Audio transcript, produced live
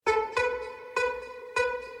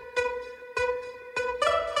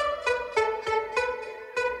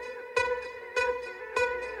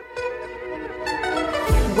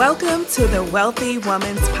Welcome to the Wealthy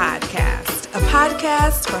Woman's Podcast, a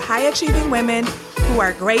podcast for high-achieving women who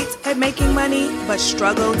are great at making money but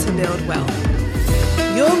struggle to build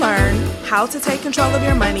wealth. You'll learn how to take control of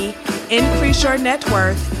your money, increase your net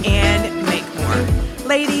worth, and make more.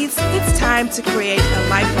 Ladies, it's time to create a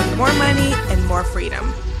life with more money and more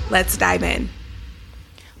freedom. Let's dive in.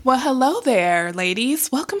 Well, hello there,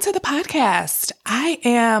 ladies. Welcome to the podcast. I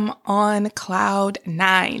am on cloud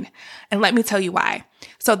 9, and let me tell you why.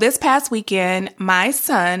 So this past weekend, my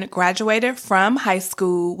son graduated from high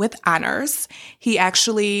school with honors. He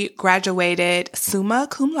actually graduated summa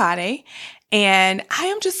cum laude, and I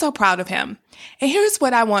am just so proud of him. And here's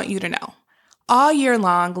what I want you to know. All year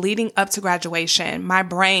long, leading up to graduation, my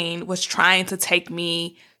brain was trying to take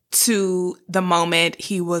me to the moment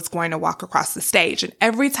he was going to walk across the stage. And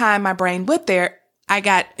every time my brain went there, I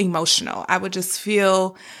got emotional. I would just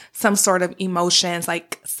feel some sort of emotions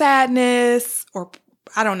like sadness, or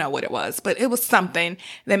I don't know what it was, but it was something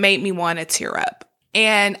that made me want to tear up.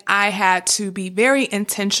 And I had to be very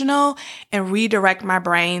intentional and redirect my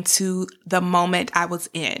brain to the moment I was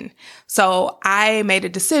in. So I made a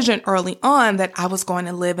decision early on that I was going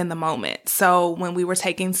to live in the moment. So when we were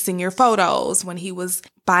taking senior photos, when he was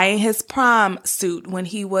buying his prom suit, when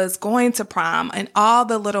he was going to prom, and all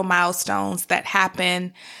the little milestones that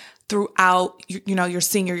happen throughout, your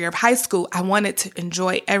senior year of high school, I wanted to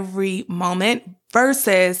enjoy every moment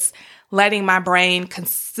versus letting my brain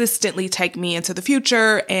consistently take me into the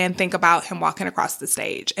future and think about him walking across the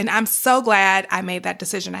stage. And I'm so glad I made that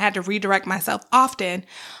decision. I had to redirect myself often,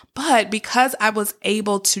 but because I was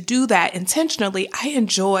able to do that intentionally, I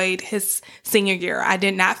enjoyed his senior year. I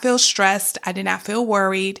did not feel stressed. I did not feel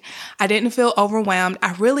worried. I didn't feel overwhelmed.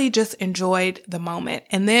 I really just enjoyed the moment.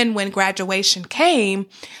 And then when graduation came,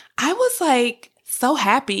 I was like so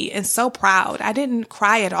happy and so proud. I didn't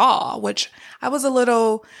cry at all, which I was a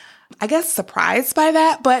little, surprised by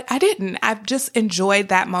that, but I didn't. I just enjoyed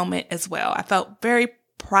that moment as well. I felt very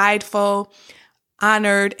prideful,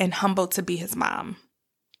 honored, and humbled to be his mom.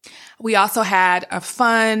 We also had a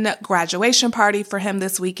fun graduation party for him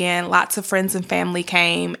this weekend. Lots of friends and family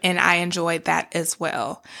came, and I enjoyed that as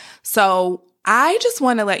well. So I just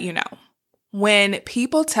want to let you know, when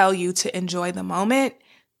people tell you to enjoy the moment,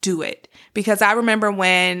 do it. Because I remember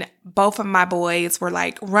when both of my boys were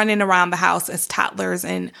like running around the house as toddlers,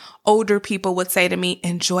 and older people would say to me,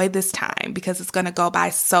 enjoy this time because it's going to go by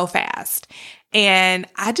so fast. And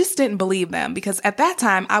I just didn't believe them, because at that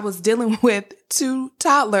time I was dealing with two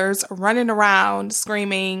toddlers running around,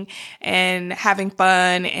 screaming and having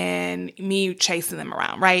fun, and me chasing them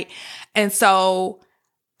around, right? And so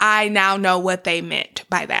I now know what they meant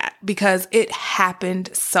by that, because it happened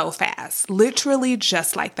so fast, literally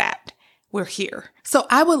just like that. We're here. So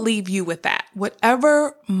I would leave you with that.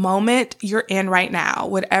 Whatever moment you're in right now,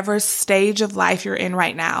 whatever stage of life you're in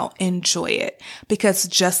right now, enjoy it, because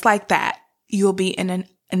just like that, you'll be in an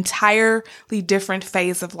entirely different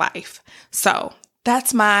phase of life. So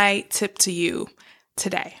that's my tip to you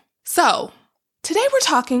today. So today we're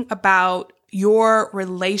talking about your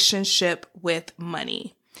relationship with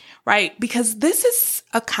money. Right? Because this is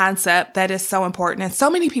a concept that is so important, and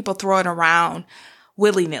so many people throw it around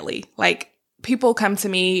willy-nilly. Like, people come to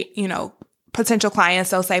me, potential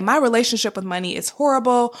clients, they'll say, my relationship with money is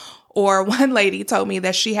horrible. Or one lady told me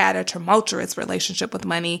that she had a tumultuous relationship with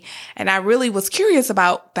money. And I really was curious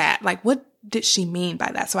about that. Like, what did she mean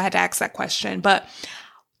by that? So I had to ask that question. But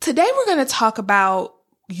today we're going to talk about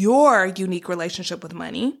your unique relationship with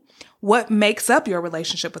money, what makes up your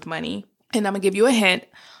relationship with money. And I'm going to give you a hint.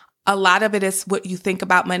 A lot of it is what you think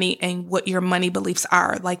about money and what your money beliefs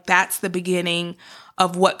are. Like, that's the beginning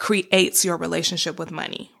of what creates your relationship with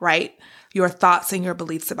money, right? Your thoughts and your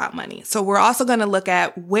beliefs about money. So we're also going to look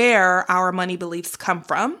at where our money beliefs come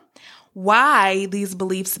from, why these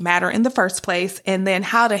beliefs matter in the first place, and then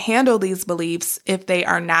how to handle these beliefs if they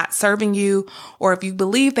are not serving you, or if you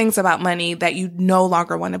believe things about money that you no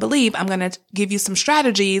longer want to believe. I'm going to give you some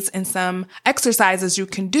strategies and some exercises you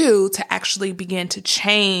can do to actually begin to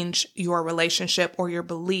change your relationship or your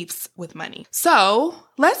beliefs with money. So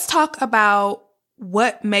let's talk about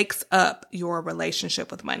what makes up your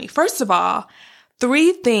relationship with money. First of all,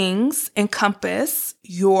 3 things encompass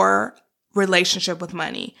your relationship with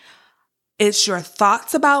money. It's your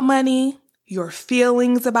thoughts about money, your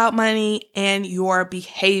feelings about money, and your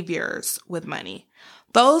behaviors with money.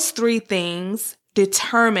 Those 3 things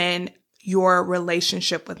determine your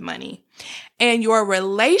relationship with money. And your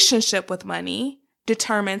relationship with money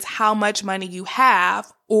determines how much money you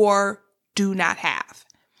have or do not have.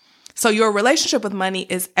 So your relationship with money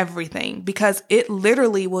is everything because it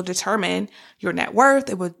literally will determine your net worth.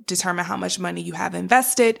 It will determine how much money you have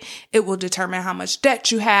invested. It will determine how much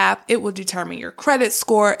debt you have. It will determine your credit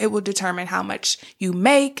score. It will determine how much you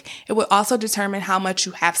make. It will also determine how much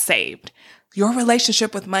you have saved. Your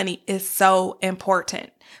relationship with money is so important.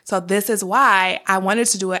 So this is why I wanted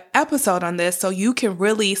to do an episode on this so you can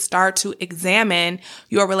really start to examine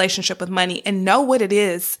your relationship with money and know what it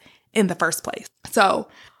is in the first place. So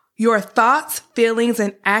your thoughts, feelings,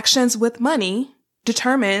 and actions with money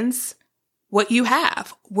determines what you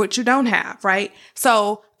have, what you don't have, right?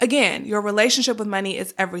 So again, your relationship with money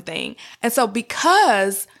is everything. And so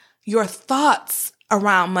because your thoughts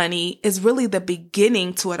around money is really the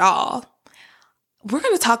beginning to it all, we're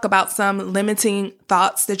going to talk about some limiting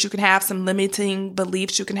thoughts that you can have, some limiting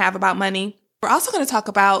beliefs you can have about money. We're also going to talk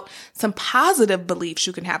about some positive beliefs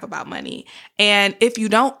you can have about money. And if you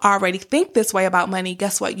don't already think this way about money,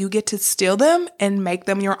 guess what? You get to steal them and make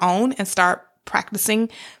them your own and start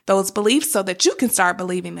practicing those beliefs so that you can start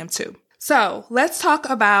believing them too. So let's talk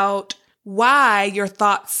about why your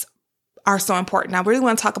thoughts are so important. I really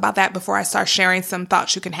want to talk about that before I start sharing some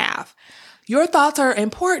thoughts you can have. Your thoughts are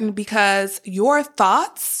important because your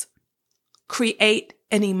thoughts create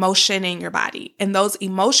an emotion in your body, and those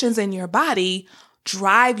emotions in your body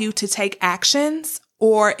drive you to take actions,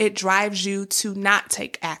 or it drives you to not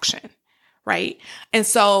take action, right? And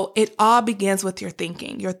so it all begins with your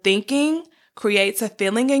thinking. Your thinking creates a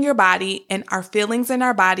feeling in your body, and our feelings in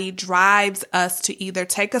our body drives us to either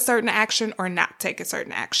take a certain action or not take a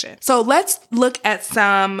certain action. So let's look at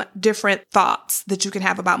some different thoughts that you can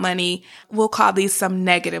have about money. We'll call these some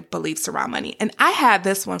negative beliefs around money. And I had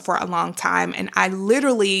this one for a long time, and I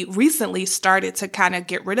literally recently started to kind of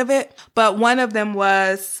get rid of it. But one of them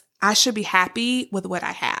was, I should be happy with what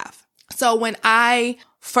I have. So when I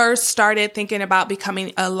first started thinking about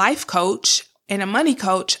becoming a life coach and a money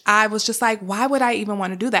coach, I was just like, why would I even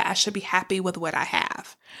want to do that? I should be happy with what I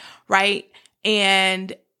have, right?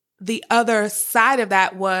 And the other side of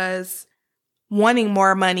that was wanting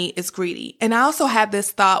more money is greedy. And I also had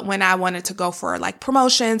this thought when I wanted to go for like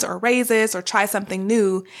promotions or raises or try something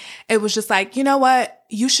new. It was just like, you know what?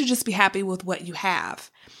 You should just be happy with what you have.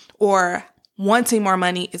 Or wanting more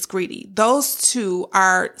money is greedy. Those two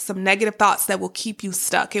are some negative thoughts that will keep you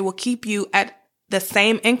stuck. It will keep you at the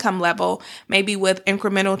same income level, maybe with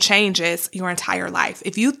incremental changes your entire life.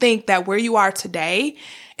 If you think that where you are today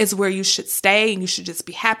is where you should stay and you should just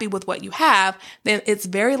be happy with what you have, then it's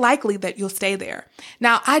very likely that you'll stay there.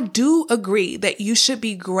 Now, I do agree that you should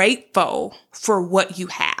be grateful for what you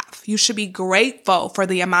have. You should be grateful for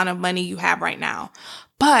the amount of money you have right now.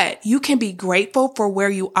 But you can be grateful for where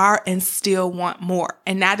you are and still want more.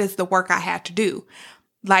 And that is the work I had to do.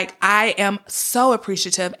 Like, I am so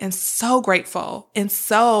appreciative and so grateful and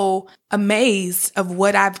so amazed of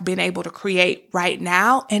what I've been able to create right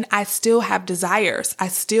now. And I still have desires. I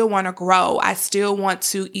still want to grow. I still want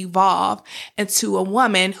to evolve into a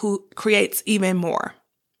woman who creates even more.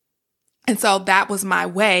 And so that was my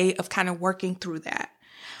way of kind of working through that.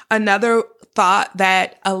 Another thought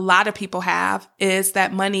that a lot of people have is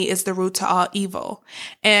that money is the root to all evil.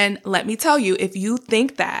 And let me tell you, if you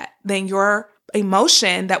think that, then your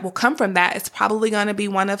emotion that will come from that is probably going to be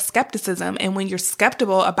one of skepticism. And when you're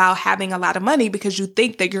skeptical about having a lot of money because you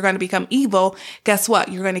think that you're going to become evil, guess what?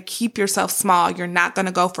 You're going to keep yourself small. You're not going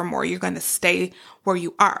to go for more. You're going to stay where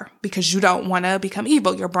you are because you don't want to become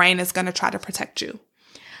evil. Your brain is going to try to protect you.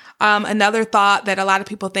 Another thought that a lot of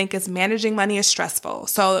people think is managing money is stressful.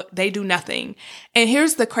 So they do nothing. And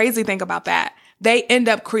here's the crazy thing about that. They end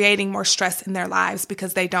up creating more stress in their lives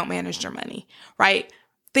because they don't manage their money, right?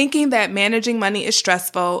 Thinking that managing money is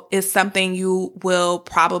stressful is something you will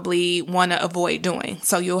probably want to avoid doing.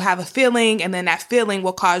 So you'll have a feeling, and then that feeling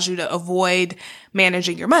will cause you to avoid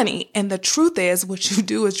managing your money. And the truth is, what you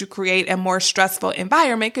do is you create a more stressful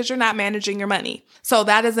environment because you're not managing your money. So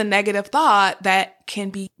that is a negative thought that can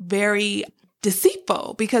be very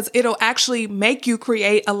deceitful because it'll actually make you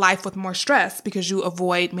create a life with more stress because you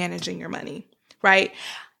avoid managing your money, right?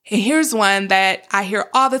 And here's one that I hear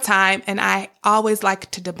all the time, and I always like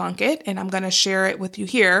to debunk it, and I'm going to share it with you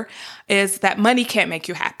here, is that money can't make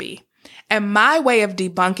you happy. And my way of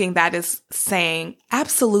debunking that is saying,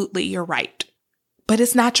 absolutely, you're right. But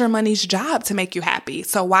it's not your money's job to make you happy.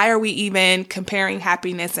 So why are we even comparing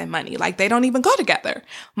happiness and money? Like, they don't even go together.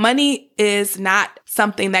 Money is not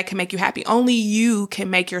something that can make you happy. Only you can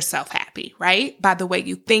make yourself happy, right? By the way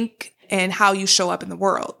you think and how you show up in the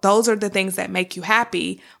world. Those are the things that make you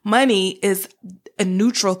happy. Money is a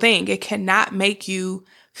neutral thing. It cannot make you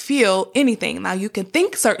feel anything. Now, you can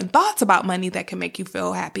think certain thoughts about money that can make you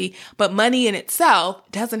feel happy, but money in itself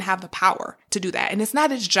doesn't have the power to do that. And it's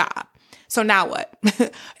not its job. So now what?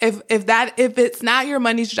 If it's not your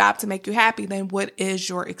money's job to make you happy, then what is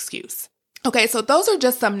your excuse? Okay, so those are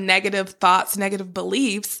just some negative thoughts, negative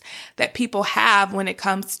beliefs that people have when it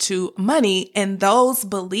comes to money. And those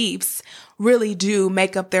beliefs really do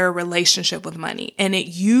make up their relationship with money. And it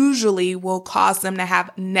usually will cause them to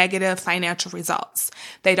have negative financial results.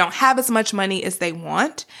 They don't have as much money as they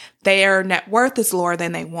want. Their net worth is lower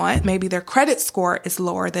than they want. Maybe their credit score is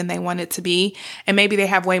lower than they want it to be. And maybe they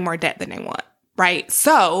have way more debt than they want, right?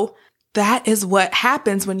 So that is what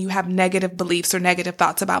happens when you have negative beliefs or negative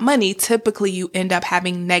thoughts about money. Typically, you end up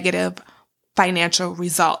having negative financial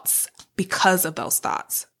results because of those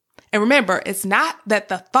thoughts. And remember, it's not that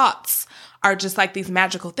the thoughts are just like these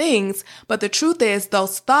magical things, but the truth is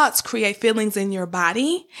those thoughts create feelings in your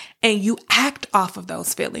body and you act off of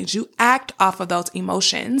those feelings. You act off of those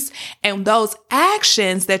emotions, and those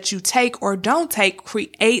actions that you take or don't take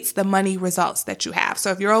creates the money results that you have. So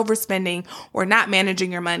if you're overspending or not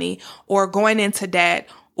managing your money or going into debt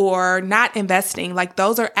or not investing, like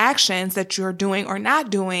those are actions that you're doing or not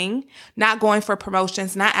doing, not going for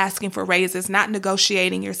promotions, not asking for raises, not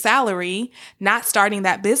negotiating your salary, not starting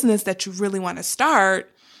that business that you really want to start,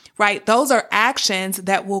 right? Those are actions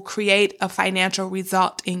that will create a financial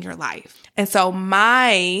result in your life. And so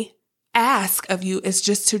my ask of you is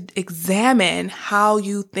just to examine how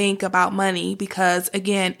you think about money, because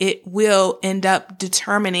again, it will end up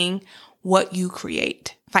determining what you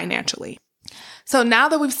create financially. So now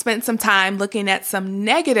that we've spent some time looking at some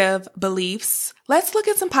negative beliefs, let's look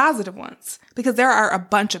at some positive ones, because there are a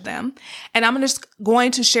bunch of them. And I'm just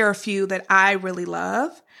going to share a few that I really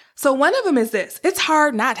love. So one of them is this: it's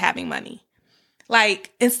hard not having money.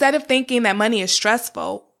 Like, instead of thinking that money is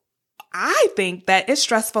stressful, I think that it's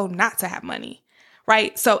stressful not to have money,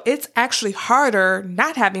 right? So it's actually harder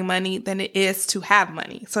not having money than it is to have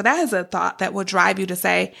money. So that is a thought that will drive you to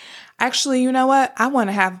say, actually, you know what? I want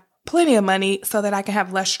to have plenty of money so that I can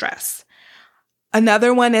have less stress.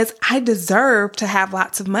 Another one is, I deserve to have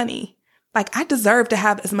lots of money. Like, I deserve to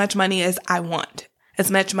have as much money as I want,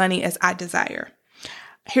 as much money as I desire.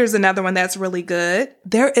 Here's another one that's really good.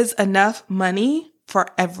 There is enough money for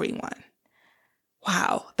everyone.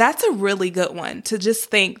 Wow, that's a really good one, to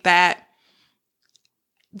just think that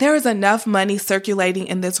there is enough money circulating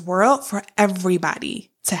in this world for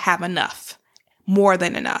everybody to have enough, more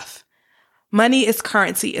than enough. Money is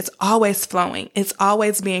currency. It's always flowing. It's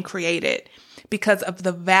always being created because of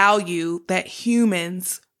the value that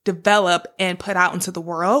humans develop and put out into the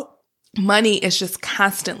world. Money is just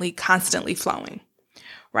constantly flowing,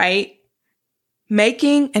 right?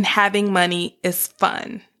 Making and having money is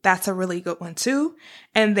fun. That's a really good one too.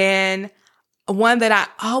 And then one that I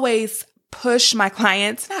always push my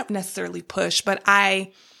clients, not necessarily push, but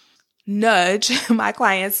I nudge my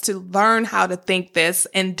clients to learn how to think this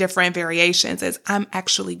in different variations, is I'm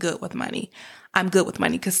actually good with money. I'm good with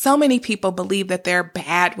money, because so many people believe that they're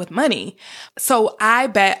bad with money. So I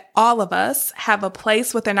bet all of us have a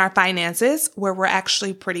place within our finances where we're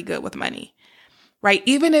actually pretty good with money, right?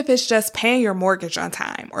 Even if it's just paying your mortgage on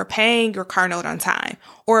time, or paying your car note on time,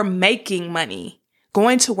 or making money,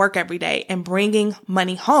 going to work every day and bringing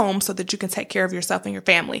money home so that you can take care of yourself and your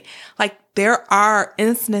family. Like, there are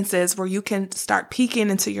instances where you can start peeking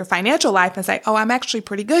into your financial life and say, oh, I'm actually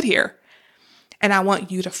pretty good here. And I want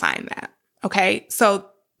you to find that. Okay. So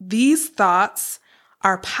these thoughts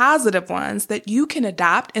are positive ones that you can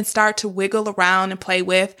adopt and start to wiggle around and play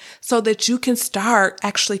with so that you can start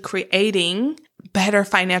actually creating better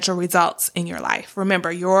financial results in your life.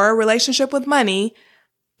 Remember, your relationship with money,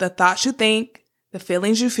 the thoughts you think, the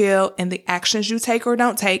feelings you feel, and the actions you take or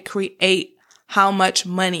don't take create how much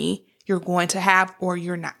money you're going to have or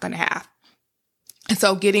you're not going to have. And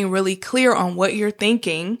so getting really clear on what you're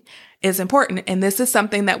thinking is important. And this is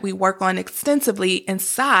something that we work on extensively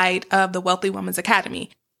inside of the Wealthy Woman's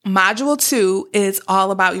Academy. Module 2 is all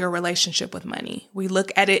about your relationship with money. We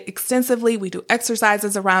look at it extensively. We do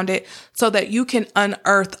exercises around it so that you can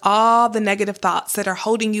unearth all the negative thoughts that are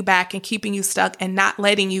holding you back and keeping you stuck and not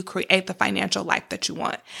letting you create the financial life that you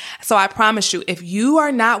want. So I promise you, if you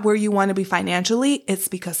are not where you want to be financially, it's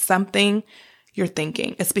because something you're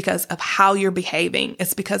thinking. It's because of how you're behaving.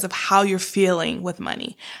 It's because of how you're feeling with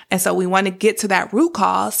money. And so we want to get to that root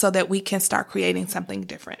cause so that we can start creating something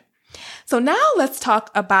different. So now let's talk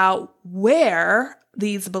about where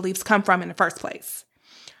these beliefs come from in the first place.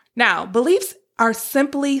 Now, beliefs are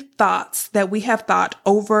simply thoughts that we have thought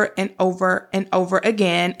over and over and over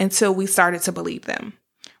again until we started to believe them,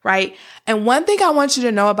 right? And one thing I want you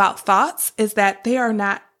to know about thoughts is that they are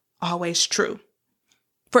not always true.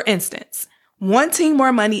 For instance, wanting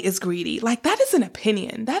more money is greedy. Like, that is an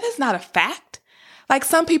opinion. That is not a fact. Like,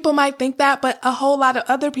 some people might think that, but a whole lot of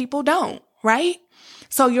other people don't, right?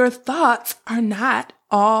 So your thoughts are not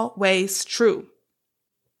always true.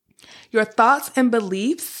 Your thoughts and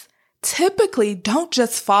beliefs typically don't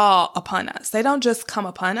just fall upon us. They don't just come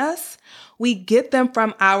upon us. We get them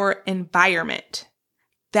from our environment.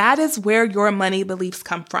 That is where your money beliefs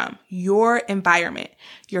come from. Your environment,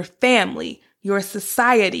 your family, your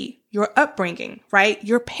society, your upbringing, right?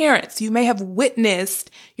 Your parents. You may have witnessed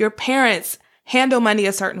your parents handle money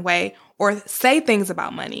a certain way or say things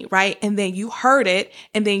about money, right? And then you heard it,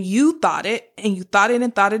 and then you thought it, and you thought it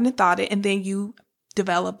and thought it and thought it, and then you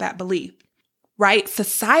develop that belief, right?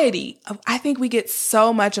 Society. I think we get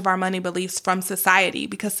so much of our money beliefs from society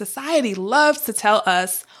because society loves to tell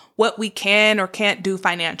us what we can or can't do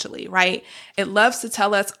financially, right? It loves to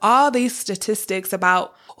tell us all these statistics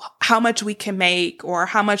about how much we can make or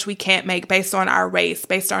how much we can't make based on our race,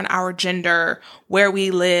 based on our gender, where we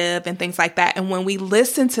live, and things like that. And when we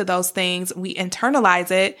listen to those things, we internalize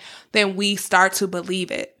it, then we start to believe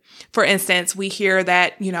it. For instance, we hear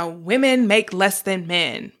that, women make less than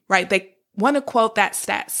men, right? They want to quote that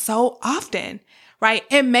stat so often, right?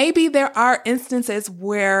 And maybe there are instances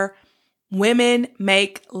where women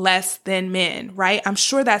make less than men, right? I'm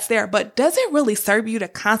sure that's there, but does it really serve you to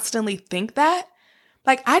constantly think that?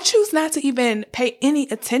 Like, I choose not to even pay any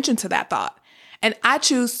attention to that thought. And I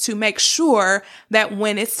choose to make sure that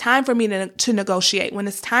when it's time for me to negotiate, when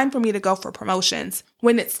it's time for me to go for promotions,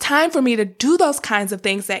 when it's time for me to do those kinds of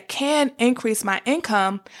things that can increase my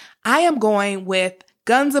income, I am going with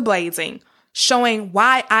guns a-blazing, showing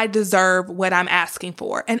why I deserve what I'm asking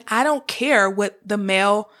for. And I don't care what the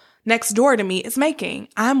male next door to me is making.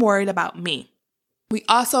 I'm worried about me. We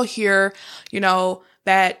also hear,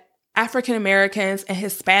 that African Americans and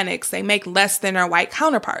Hispanics, they make less than their white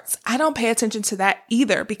counterparts. I don't pay attention to that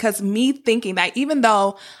either, because me thinking that, even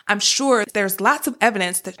though I'm sure there's lots of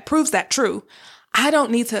evidence that proves that true, I don't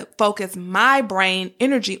need to focus my brain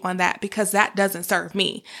energy on that, because that doesn't serve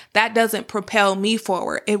me. That doesn't propel me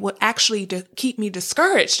forward. It would actually keep me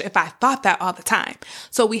discouraged if I thought that all the time.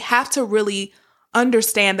 So we have to really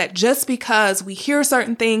understand that just because we hear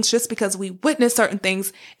certain things, just because we witness certain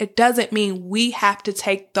things, it doesn't mean we have to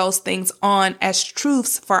take those things on as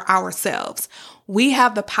truths for ourselves. We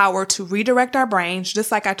have the power to redirect our brains,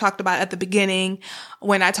 just like I talked about at the beginning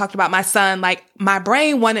when I talked about my son. Like, my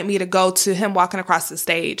brain wanted me to go to him walking across the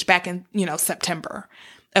stage back in, September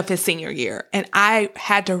of his senior year. And I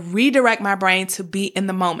had to redirect my brain to be in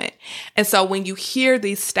the moment. And so when you hear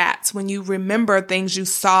these stats, when you remember things you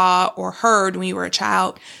saw or heard when you were a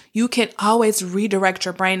child, you can always redirect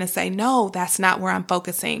your brain and say, no, that's not where I'm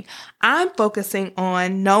focusing. I'm focusing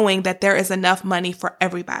on knowing that there is enough money for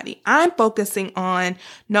everybody. I'm focusing on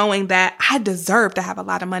knowing that I deserve to have a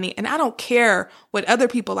lot of money. And I don't care what other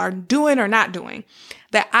people are doing or not doing,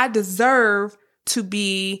 that I deserve to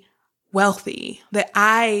be wealthy, that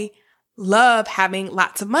I love having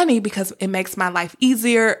lots of money because it makes my life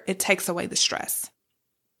easier. It takes away the stress.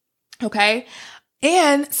 Okay.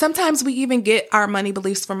 And sometimes we even get our money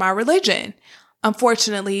beliefs from our religion.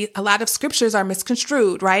 Unfortunately, a lot of scriptures are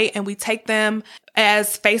misconstrued, right? And we take them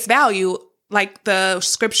as face value, like the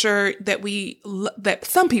scripture that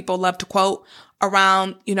some people love to quote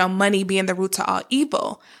around, money being the root to all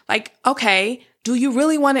evil. Like, okay, do you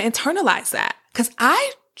really want to internalize that? Because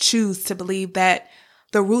I choose to believe that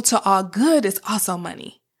the root to all good is also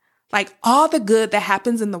money. Like, all the good that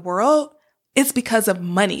happens in the world, it's because of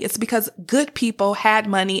money. It's because good people had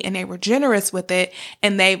money and they were generous with it,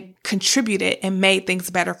 and they contributed and made things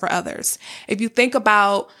better for others. If you think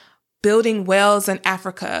about building wells in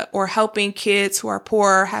Africa, or helping kids who are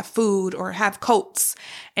poor have food or have coats,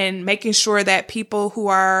 and making sure that people who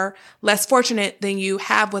are less fortunate than you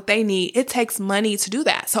have what they need, it takes money to do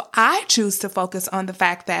that. So I choose to focus on the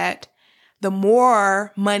fact that the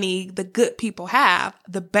more money the good people have,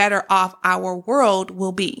 the better off our world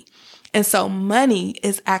will be. And so money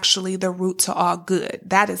is actually the root to all good.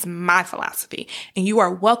 That is my philosophy, and you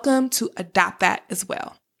are welcome to adopt that as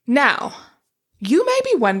well. Now, you may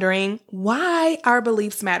be wondering why our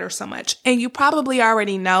beliefs matter so much, and you probably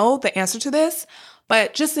already know the answer to this,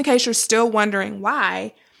 but just in case you're still wondering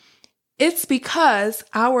why, it's because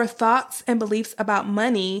our thoughts and beliefs about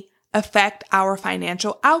money affect our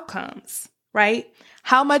financial outcomes, right?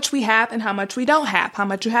 how much we have and how much we don't have, how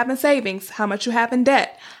much you have in savings, how much you have in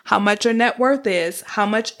debt, how much your net worth is, how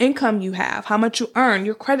much income you have, how much you earn,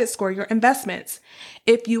 your credit score, your investments.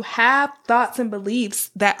 If you have thoughts and beliefs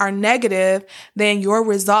that are negative, then your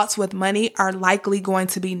results with money are likely going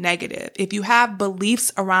to be negative. If you have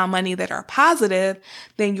beliefs around money that are positive,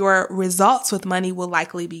 then your results with money will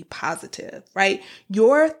likely be positive, right?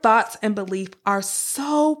 Your thoughts and beliefs are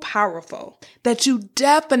so powerful that you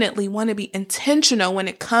definitely want to be intentional when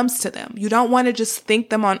it comes to them. You don't want to just think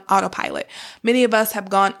them on autopilot. Many of us have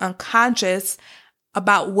gone unconscious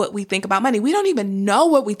about what we think about money. We don't even know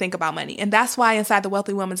what we think about money. And that's why inside the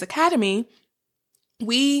Wealthy Women's Academy,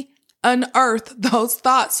 we unearth those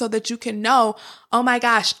thoughts so that you can know, oh my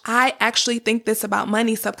gosh, I actually think this about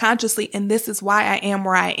money subconsciously, and this is why I am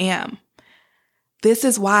where I am. This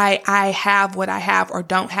is why I have what I have or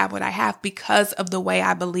don't have what I have, because of the way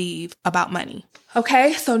I believe about money.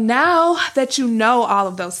 Okay, so now that you know all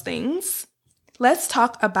of those things, let's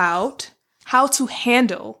talk about how to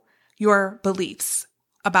handle your beliefs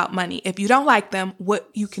about money. If you don't like them, what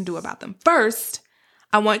you can do about them. First,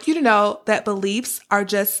 I want you to know that beliefs are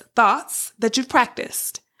just thoughts that you've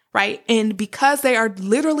practiced, right? And because they are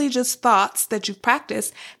literally just thoughts that you've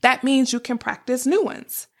practiced, that means you can practice new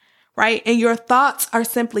ones, right? And your thoughts are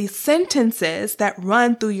simply sentences that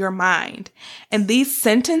run through your mind. And these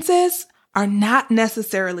sentences are not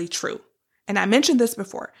necessarily true. And I mentioned this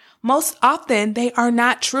before. Most often, they are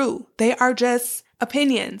not true. They are just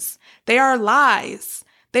opinions. They are lies.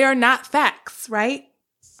 They are not facts, right?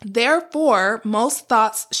 Therefore, most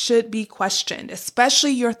thoughts should be questioned,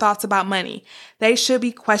 especially your thoughts about money. They should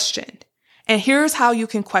be questioned. And here's how you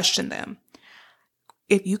can question them.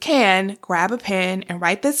 If you can, grab a pen and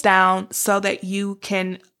write this down so that you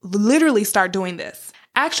can literally start doing this.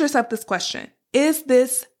 Ask yourself this question. Is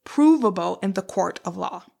this provable in the court of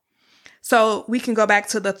law? So we can go back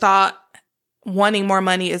to the thought, wanting more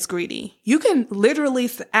money is greedy. You can literally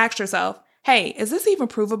ask yourself, hey, is this even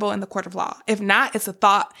provable in the court of law? If not, it's a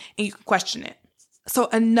thought and you can question it. So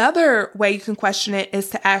another way you can question it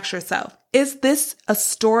is to ask yourself, is this a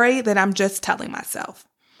story that I'm just telling myself?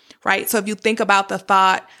 Right? So if you think about the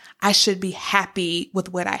thought, I should be happy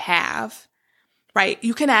with what I have, right?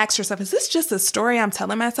 You can ask yourself, is this just a story I'm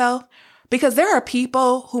telling myself? Because there are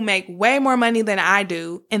people who make way more money than I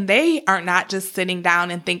do, and they are not just sitting down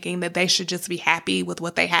and thinking that they should just be happy with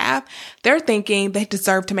what they have. They're thinking they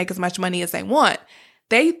deserve to make as much money as they want.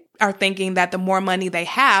 They are thinking that the more money they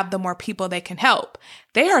have, the more people they can help.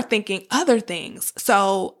 They are thinking other things.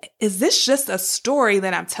 So is this just a story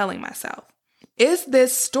that I'm telling myself? Is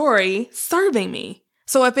this story serving me?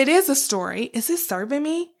 So if it is a story, is it serving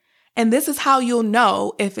me? And this is how you'll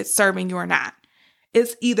know if it's serving you or not.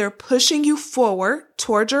 It's either pushing you forward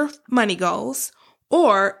towards your money goals,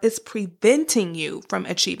 or it's preventing you from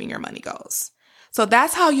achieving your money goals. So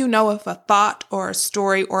that's how you know if a thought or a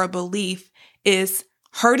story or a belief is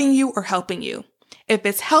hurting you or helping you. If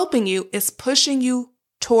it's helping you, it's pushing you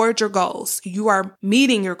towards your goals. You are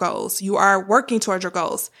meeting your goals. You are working towards your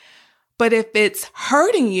goals. But if it's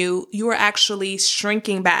hurting you, you are actually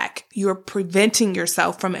shrinking back. You're preventing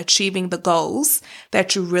yourself from achieving the goals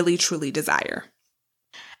that you really, truly desire.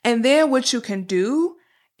 And then what you can do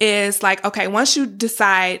is like, okay, once you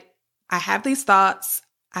decide, I have these thoughts,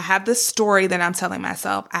 I have this story that I'm telling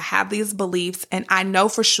myself, I have these beliefs, and I know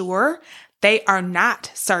for sure they are not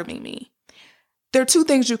serving me. There are two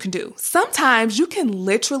things you can do. Sometimes you can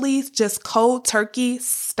literally just cold turkey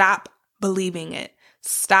stop believing it,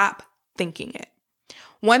 stop thinking it.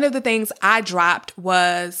 One of the things I dropped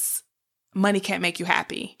was money can't make you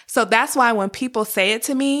happy. So that's why when people say it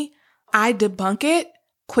to me, I debunk it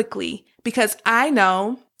quickly, because I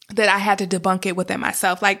know that I had to debunk it within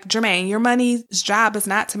myself. Like, Jermaine, your money's job is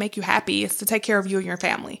not to make you happy. It's to take care of you and your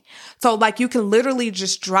family. So like, you can literally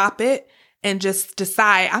just drop it and just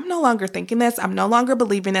decide, I'm no longer thinking this. I'm no longer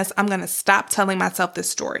believing this. I'm going to stop telling myself this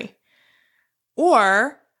story.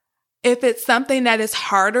 Or if it's something that is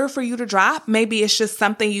harder for you to drop, maybe it's just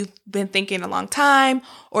something you've been thinking a long time,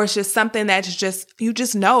 or it's just something that's just, you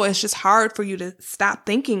just know it's just hard for you to stop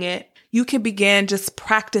thinking it. You can begin just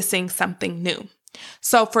practicing something new.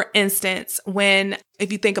 So for instance,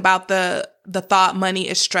 if you think about the thought money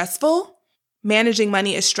is stressful, managing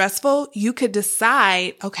money is stressful, you could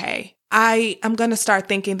decide, okay, I'm going to start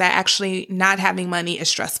thinking that actually not having money is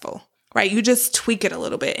stressful, right? You just tweak it a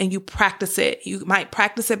little bit and you practice it. You might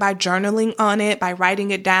practice it by journaling on it, by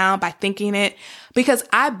writing it down, by thinking it, because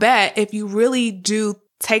I bet if you really do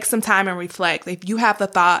take some time and reflect, if you have the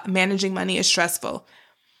thought managing money is stressful,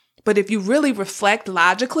 but if you really reflect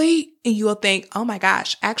logically, and you will think, oh my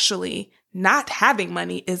gosh, actually, not having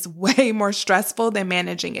money is way more stressful than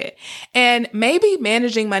managing it. And maybe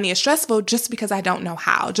managing money is stressful just because I don't know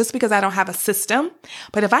how, just because I don't have a system.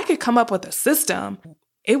 But if I could come up with a system,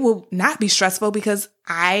 it will not be stressful because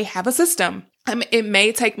I have a system. It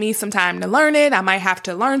may take me some time to learn it. I might have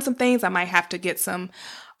to learn some things. I might have to get some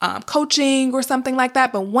coaching or something like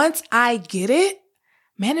that. But once I get it,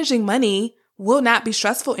 managing money will not be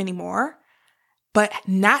stressful anymore. But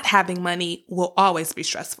not having money will always be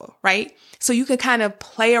stressful, right? So you can kind of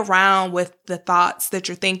play around with the thoughts that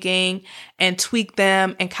you're thinking and tweak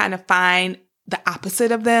them and kind of find the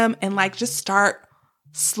opposite of them and just start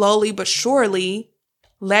slowly but surely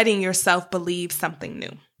letting yourself believe something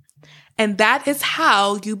new. And that is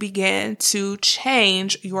how you begin to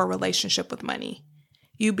change your relationship with money.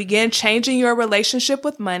 You begin changing your relationship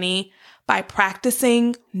with money by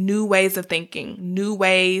practicing new ways of thinking, new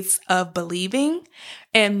ways of believing,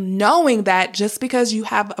 and knowing that just because you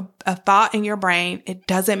have a thought in your brain, it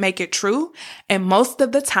doesn't make it true. And most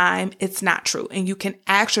of the time, it's not true. And you can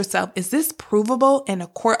ask yourself, is this provable in a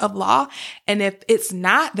court of law? And if it's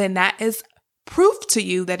not, then that is proof to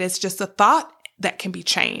you that it's just a thought that can be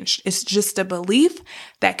changed. It's just a belief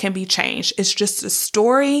that can be changed. It's just a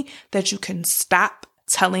story that you can stop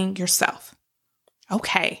telling yourself.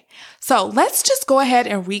 Okay, so let's just go ahead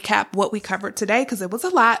and recap what we covered today because it was a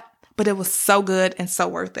lot, but it was so good and so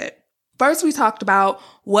worth it. First, we talked about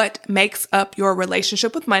what makes up your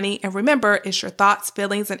relationship with money. And remember, it's your thoughts,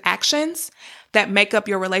 feelings, and actions that make up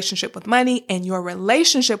your relationship with money. And your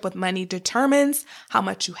relationship with money determines how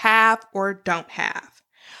much you have or don't have.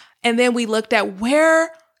 And then we looked at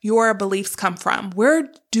where your beliefs come from.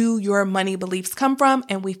 Where do your money beliefs come from?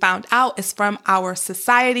 And we found out it's from our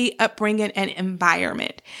society, upbringing, and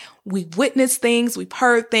environment. We've witnessed things, we've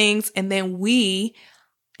heard things, and then we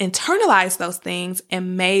internalized those things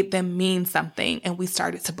and made them mean something, and we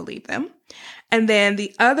started to believe them. And then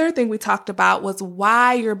the other thing we talked about was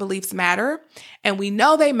why your beliefs matter. And we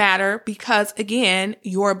know they matter because, again,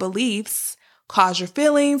 your beliefs cause your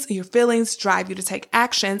feelings drive you to take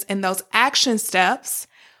actions, and those action steps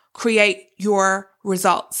create your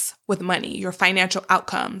results with money, your financial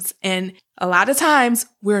outcomes. And a lot of times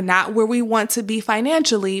we're not where we want to be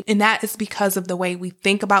financially. And that is because of the way we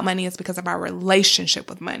think about money. It's because of our relationship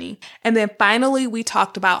with money. And then finally, we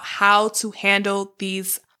talked about how to handle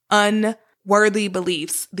these unworthy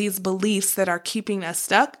beliefs, these beliefs that are keeping us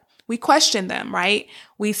stuck. We question them, right?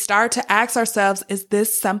 We start to ask ourselves, is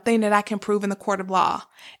this something that I can prove in the court of law?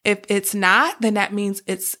 If it's not, then that means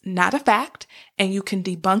it's not a fact and you can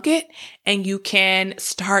debunk it and you can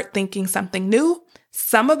start thinking something new.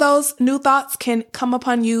 Some of those new thoughts can come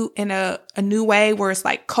upon you in a new way where it's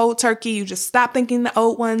like cold turkey. You just stop thinking the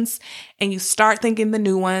old ones and you start thinking the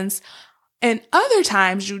new ones. And other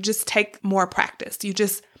times you just take more practice. You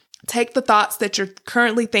just take the thoughts that you're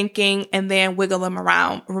currently thinking and then wiggle them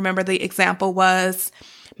around. Remember, the example was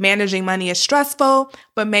managing money is stressful,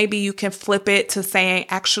 but maybe you can flip it to saying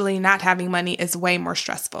actually not having money is way more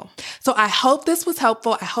stressful. So I hope this was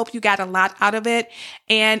helpful. I hope you got a lot out of it.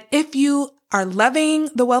 And if you are loving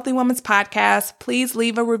the Wealthy Woman's Podcast, please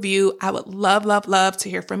leave a review. I would love, love, love to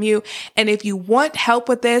hear from you. And if you want help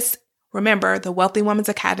with this, remember the Wealthy Woman's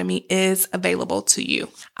Academy is available to you.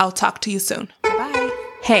 I'll talk to you soon. Bye.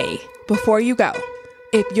 Hey, before you go,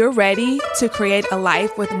 if you're ready to create a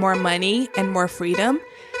life with more money and more freedom,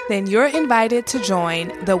 then you're invited to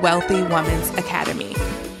join the Wealthy Woman's Academy,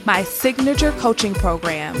 my signature coaching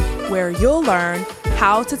program where you'll learn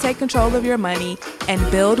how to take control of your money and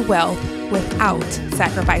build wealth without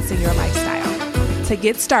sacrificing your lifestyle. To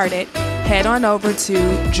get started, head on over to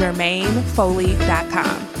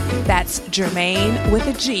JermaineFoley.com. That's Jermaine with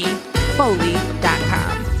a G,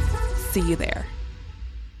 Foley.com. See you there.